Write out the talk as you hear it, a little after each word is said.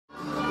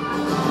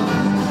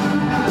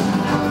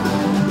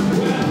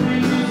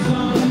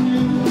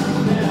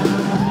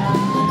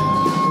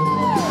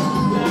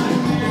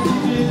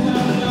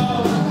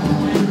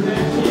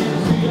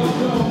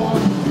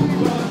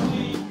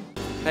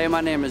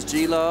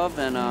G-Love,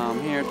 and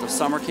I'm here at the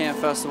Summer Camp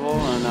Festival,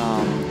 and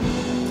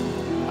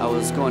I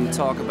was going to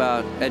talk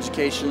about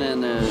education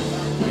in the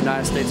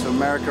United States of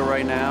America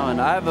right now.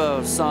 And I have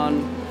a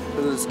son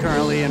who's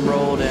currently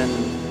enrolled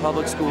in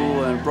public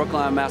school in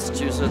Brookline,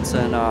 Massachusetts,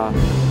 and I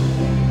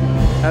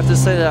have to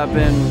say that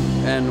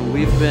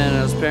we've been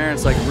as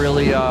parents like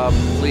really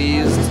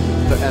pleased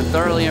and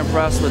thoroughly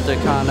impressed with the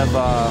kind of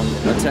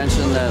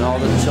attention that all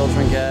the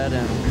children get.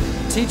 And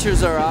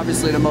teachers are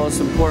obviously the most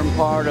important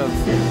part of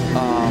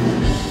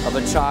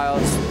a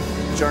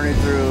child's journey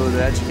through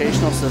the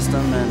educational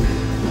system, and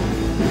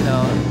you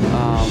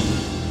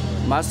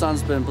know, my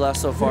son's been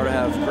blessed so far to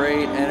have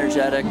great,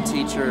 energetic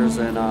teachers,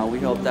 and we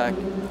hope that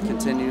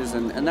continues.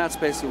 And that's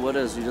basically what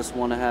it is. You just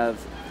want to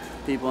have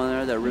people in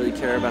there that really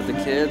care about the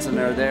kids, and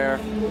they're there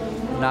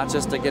not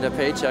just to get a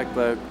paycheck,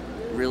 but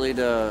really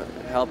to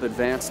help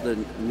advance the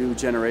new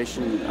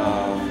generation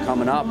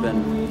coming up.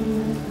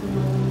 And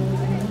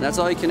that's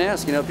all you can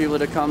ask, you know, people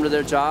to come to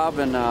their job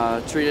and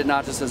treat it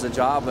not just as a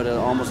job, but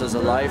almost as a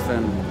life,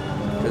 and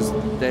because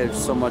they have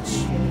so much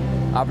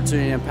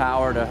opportunity and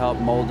power to help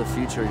mold the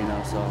future, you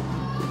know. So